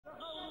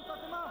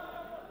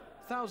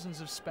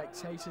Thousands of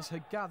spectators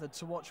had gathered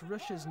to watch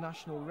Russia's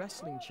national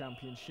wrestling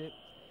championship,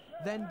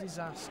 then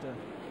disaster.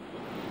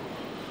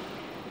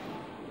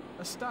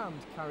 A stand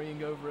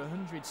carrying over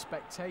 100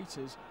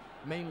 spectators,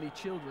 mainly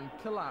children,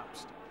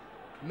 collapsed.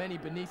 Many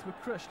beneath were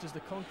crushed as the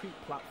concrete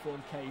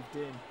platform caved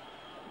in.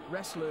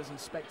 Wrestlers and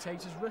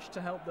spectators rushed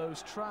to help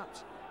those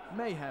trapped.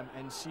 Mayhem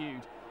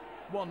ensued,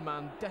 one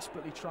man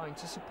desperately trying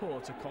to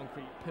support a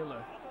concrete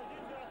pillar.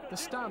 The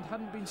stand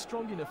hadn't been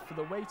strong enough for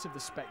the weight of the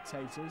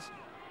spectators.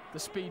 The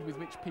speed with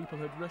which people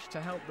had rushed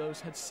to help those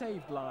had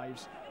saved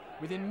lives.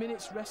 Within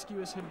minutes,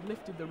 rescuers had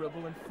lifted the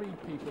rubble and freed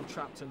people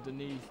trapped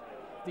underneath.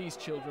 These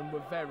children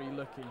were very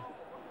lucky.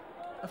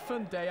 A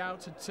fun day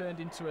out had turned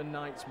into a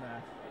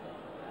nightmare.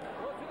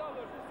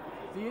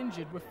 The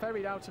injured were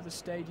ferried out of the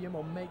stadium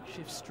on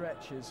makeshift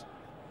stretchers.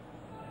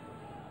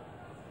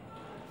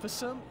 For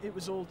some, it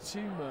was all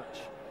too much.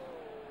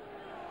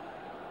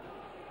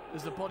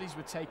 As the bodies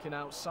were taken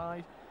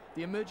outside,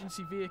 the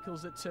emergency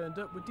vehicles that turned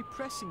up were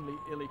depressingly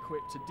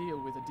ill-equipped to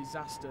deal with a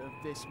disaster of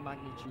this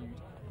magnitude.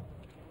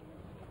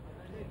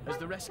 As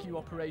the rescue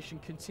operation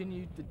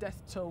continued, the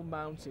death toll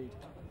mounted.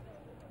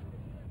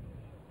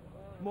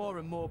 More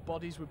and more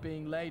bodies were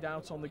being laid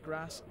out on the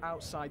grass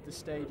outside the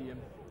stadium.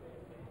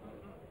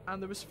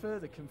 And there was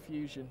further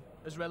confusion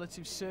as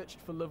relatives searched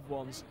for loved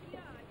ones.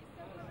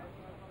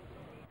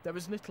 There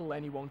was little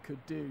anyone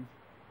could do.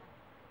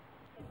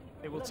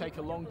 It will take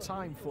a long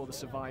time for the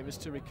survivors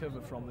to recover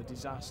from the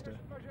disaster.